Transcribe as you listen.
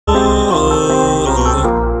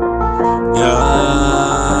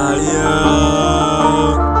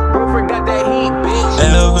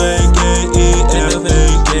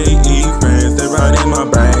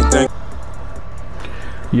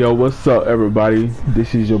Yo, what's up, everybody?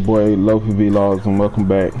 This is your boy Lofi Vlogs, and welcome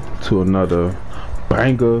back to another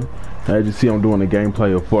banger. As you see, I'm doing a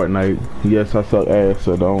gameplay of Fortnite. Yes, I suck ass,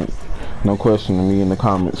 so don't question me in the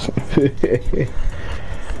comments.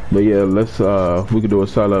 But yeah, let's we could do a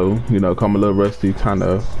solo. You know, come a little rusty, trying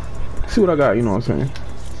to see what I got. You know what I'm saying?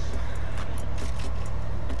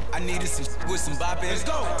 I needed some with some bop in. Let's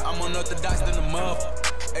go. I'm unorthodox than the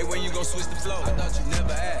muff. Hey, when you gon' switch the flow? I thought you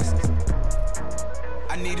never asked.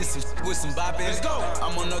 I needed some with some bop in. Let's go.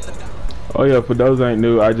 I'm unorthodox. Oh yeah, for those that ain't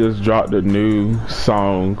new, I just dropped a new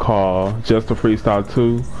song called Just a Freestyle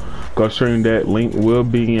 2. Go stream that. Link will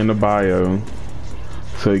be in the bio.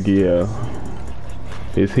 So yeah,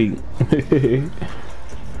 it's heat.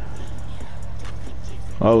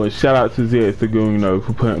 Oh, and shout out to ZX Dagoon, you know,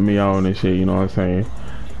 for putting me on and shit. You know what I'm saying?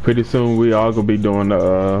 Pretty soon we all gonna be doing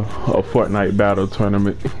a Fortnite battle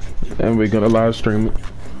tournament, and we're gonna live stream it.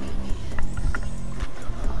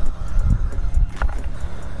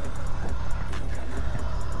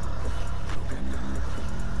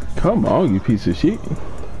 Come on, you piece of shit.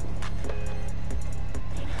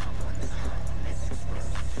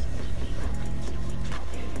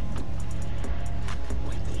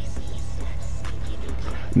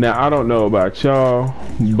 Now, I don't know about y'all,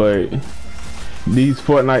 but these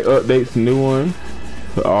Fortnite updates, new one,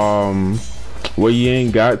 where you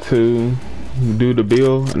ain't got to do the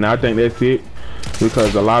build, and I think that's it,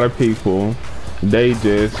 because a lot of people, they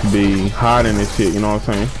just be hiding this shit, you know what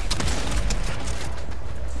I'm saying?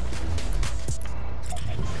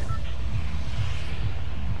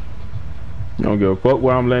 I don't give a fuck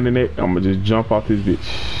where I'm landing at. I'm gonna just jump off this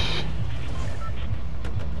bitch.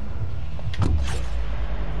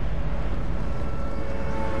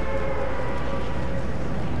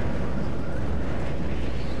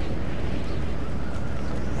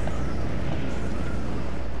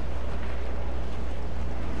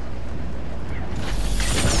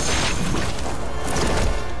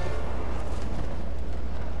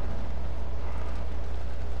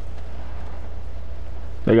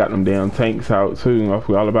 They got them damn tanks out too. I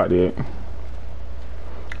forgot all about that.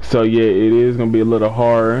 So yeah, it is gonna be a little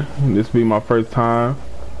hard. This be my first time.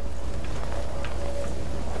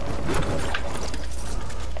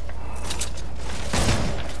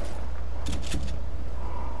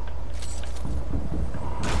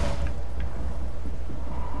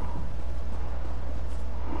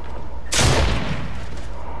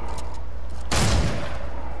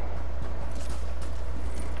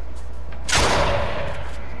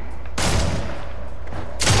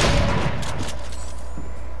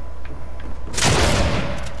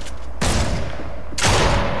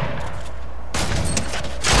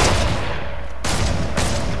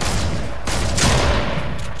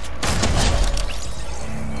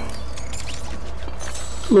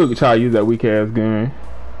 Look at y'all use that weak ass gun.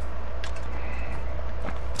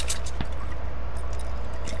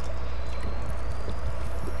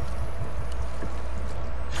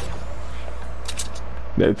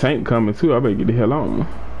 That tank coming too. I better get the hell on.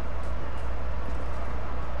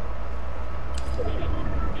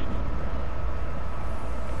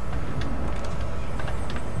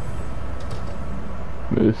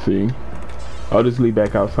 Let's see. I'll just leave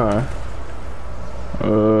back outside.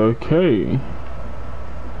 Okay.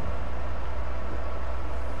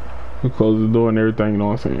 We close the door and everything, you know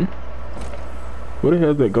what I'm saying? Where the hell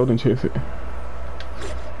is that golden chest at?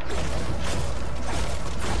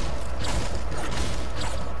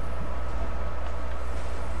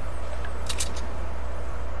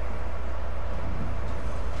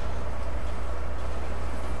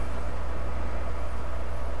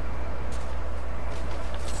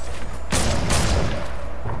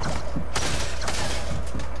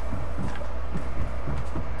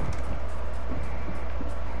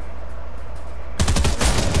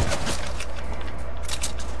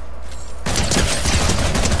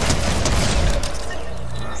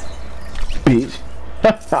 Bitch.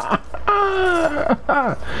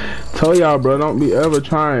 Tell y'all, bro, don't be ever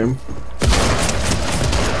trying.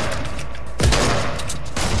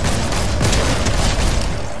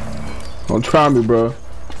 Don't try me, bro.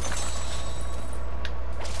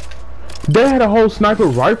 They had a whole sniper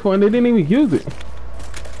rifle and they didn't even use it.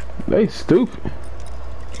 They stupid.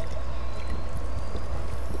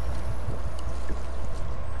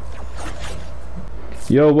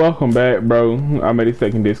 Yo, welcome back, bro. I made a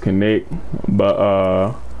second disconnect,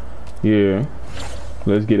 but yeah,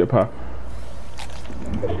 let's get it pop.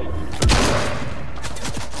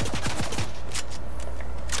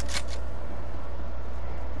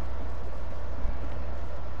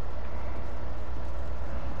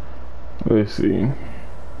 Let's see.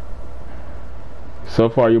 So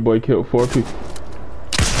far, your boy killed 4 people.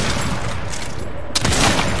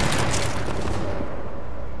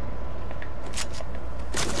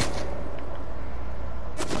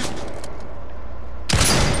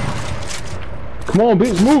 Come on,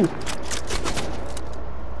 bitch, move.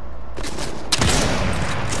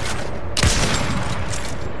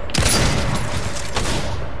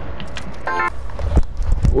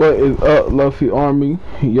 What is up, Luffy Army?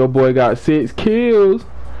 Your boy got 6 kills.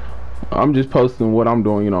 I'm just posting what I'm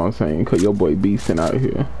doing, you know what I'm saying? Cause your boy beasting out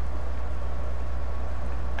here.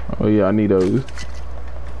 Oh yeah, I need those.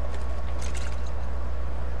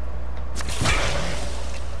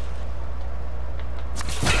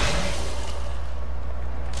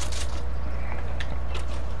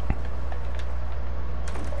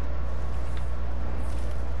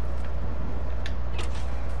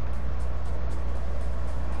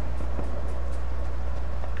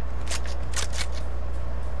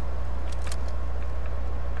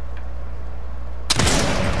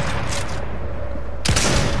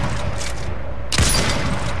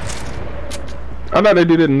 I thought they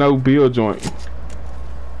did a no build joint.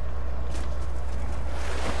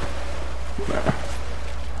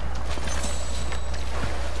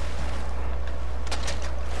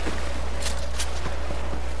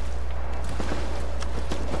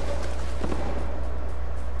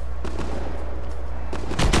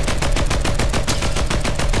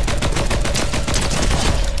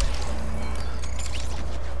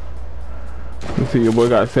 Let's see, your boy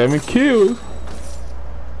got 7 kills.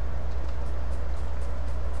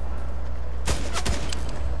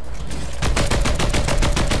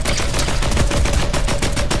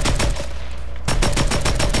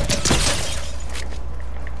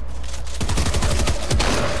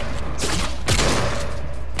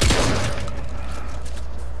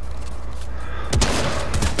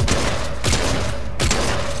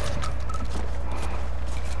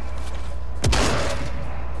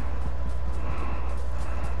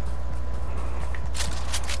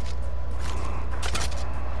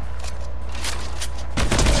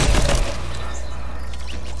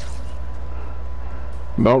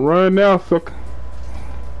 Don't run now, sucker.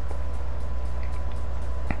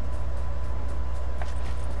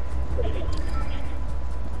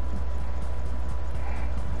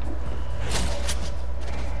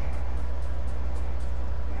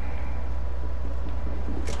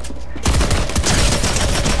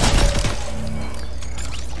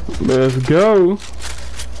 Let's go.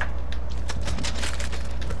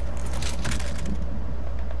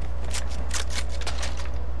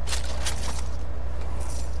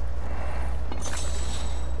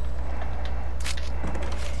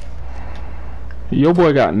 Your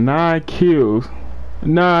boy got 9 kills.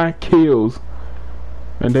 9 kills.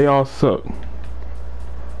 And they all suck.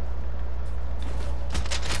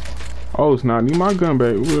 Oh, it's not. I need my gun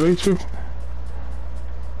back. What, ain't you?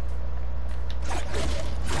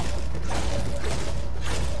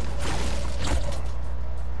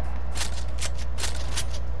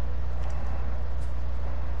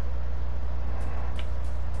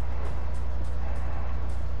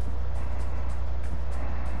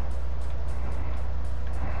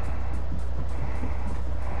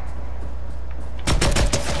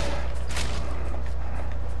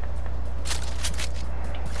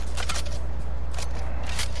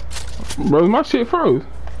 Bro, my shit froze.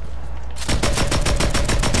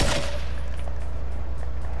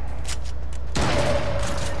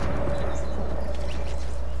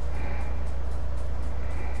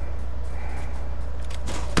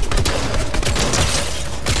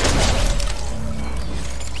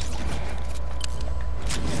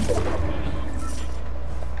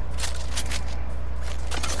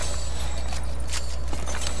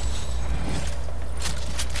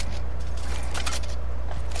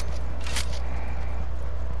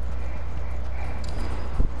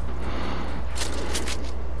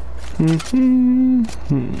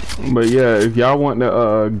 But yeah, if y'all want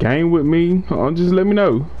to game with me, just let me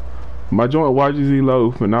know. My joint YGZ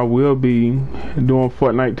Loaf, and I will be doing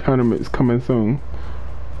FORTNITE tournaments coming soon.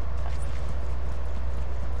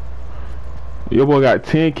 Your boy got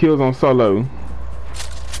 10 kills on solo,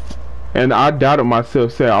 and I doubted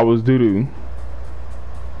myself, said I was doo-doo.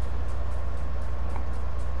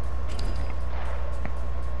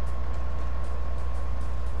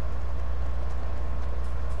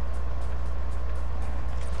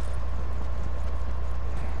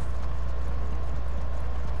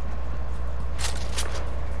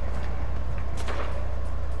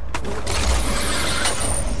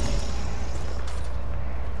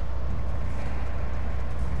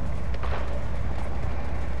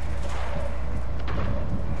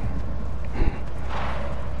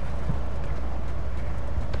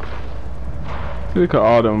 Look at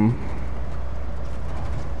all them.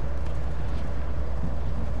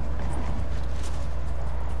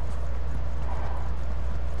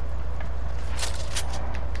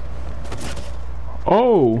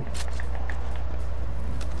 Oh.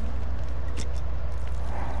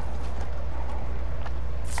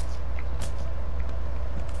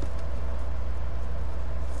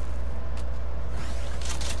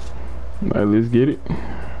 Alright, let's get it.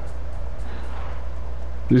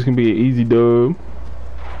 This can be an easy dub.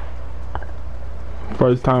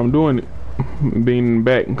 First time doing it. Being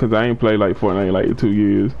back, because I ain't played like Fortnite in like 2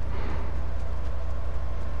 years.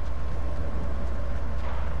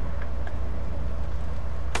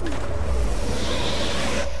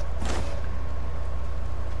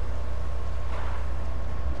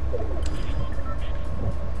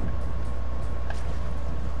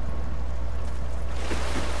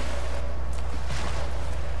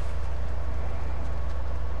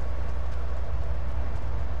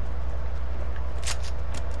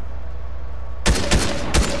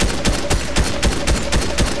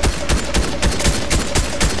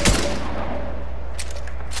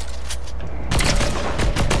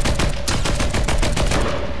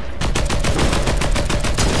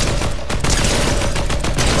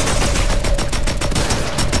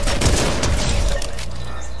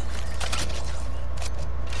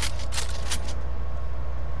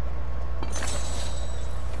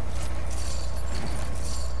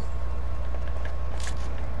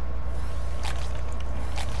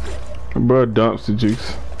 Bro, dumps the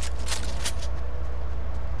juice.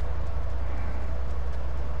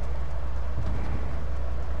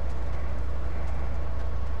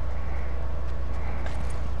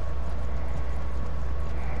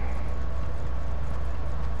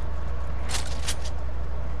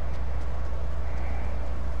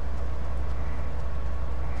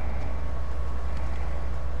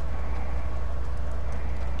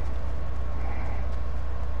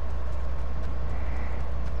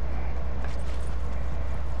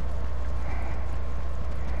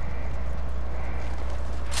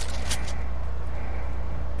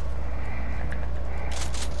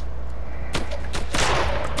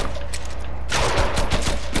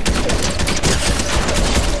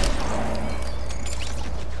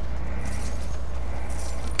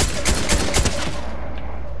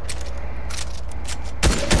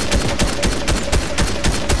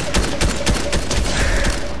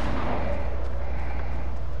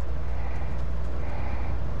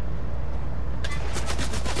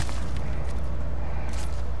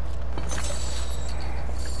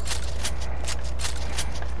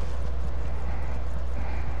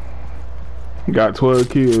 Got 12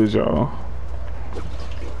 kills, y'all.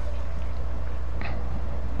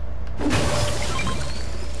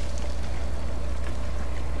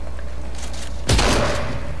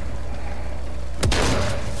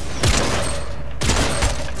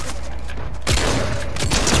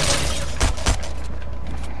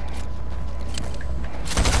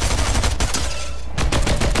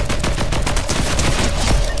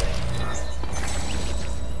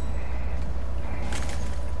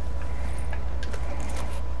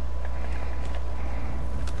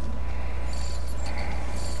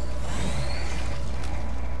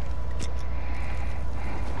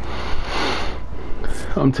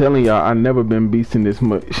 I'm telling y'all, I never been beasting this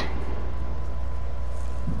much.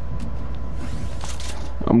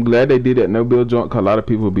 I'm glad they did that no build joint, cause a lot of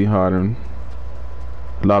people be hiding.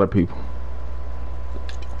 A lot of people.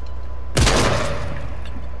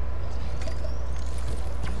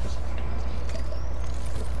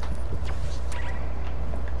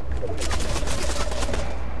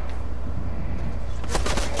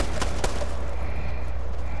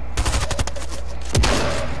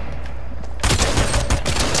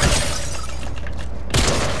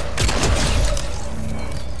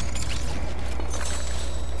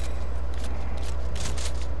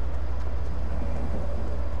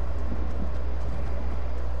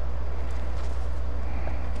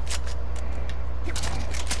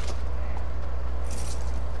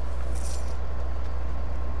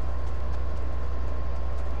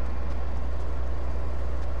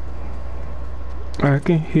 I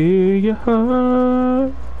can hear your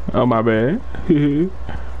heart. Oh, my bad.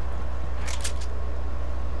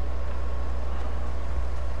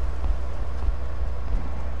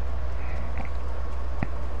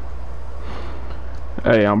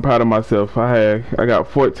 Hey, I'm proud of myself. I got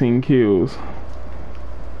 14 kills.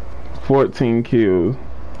 14 kills.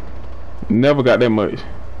 Never got that much.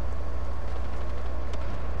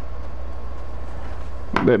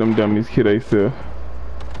 Let them dummies kill themselves.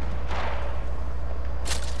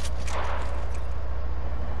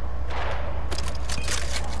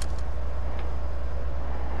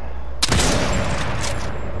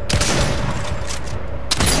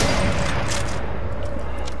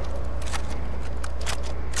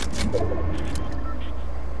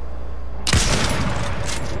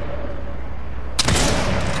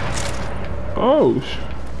 Oh.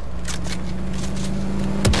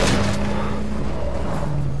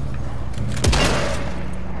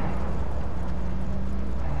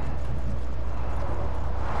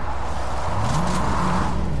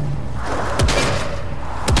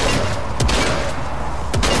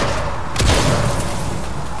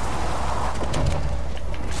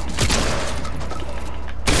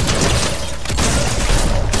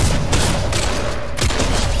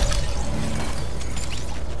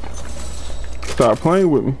 Stop playing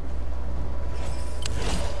with me.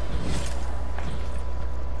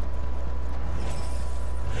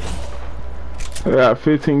 I got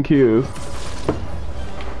 15 kills.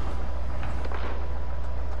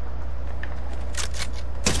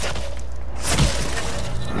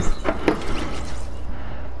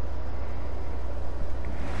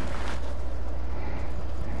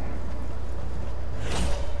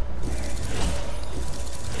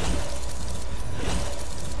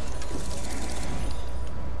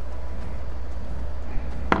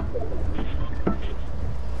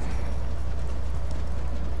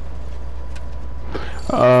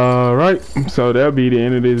 Alright, so that'll be the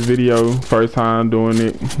end of this video. First time doing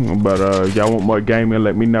it, but y'all want more gaming,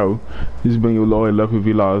 let me know. This has been your Lord Lucky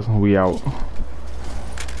Vlogs. We out.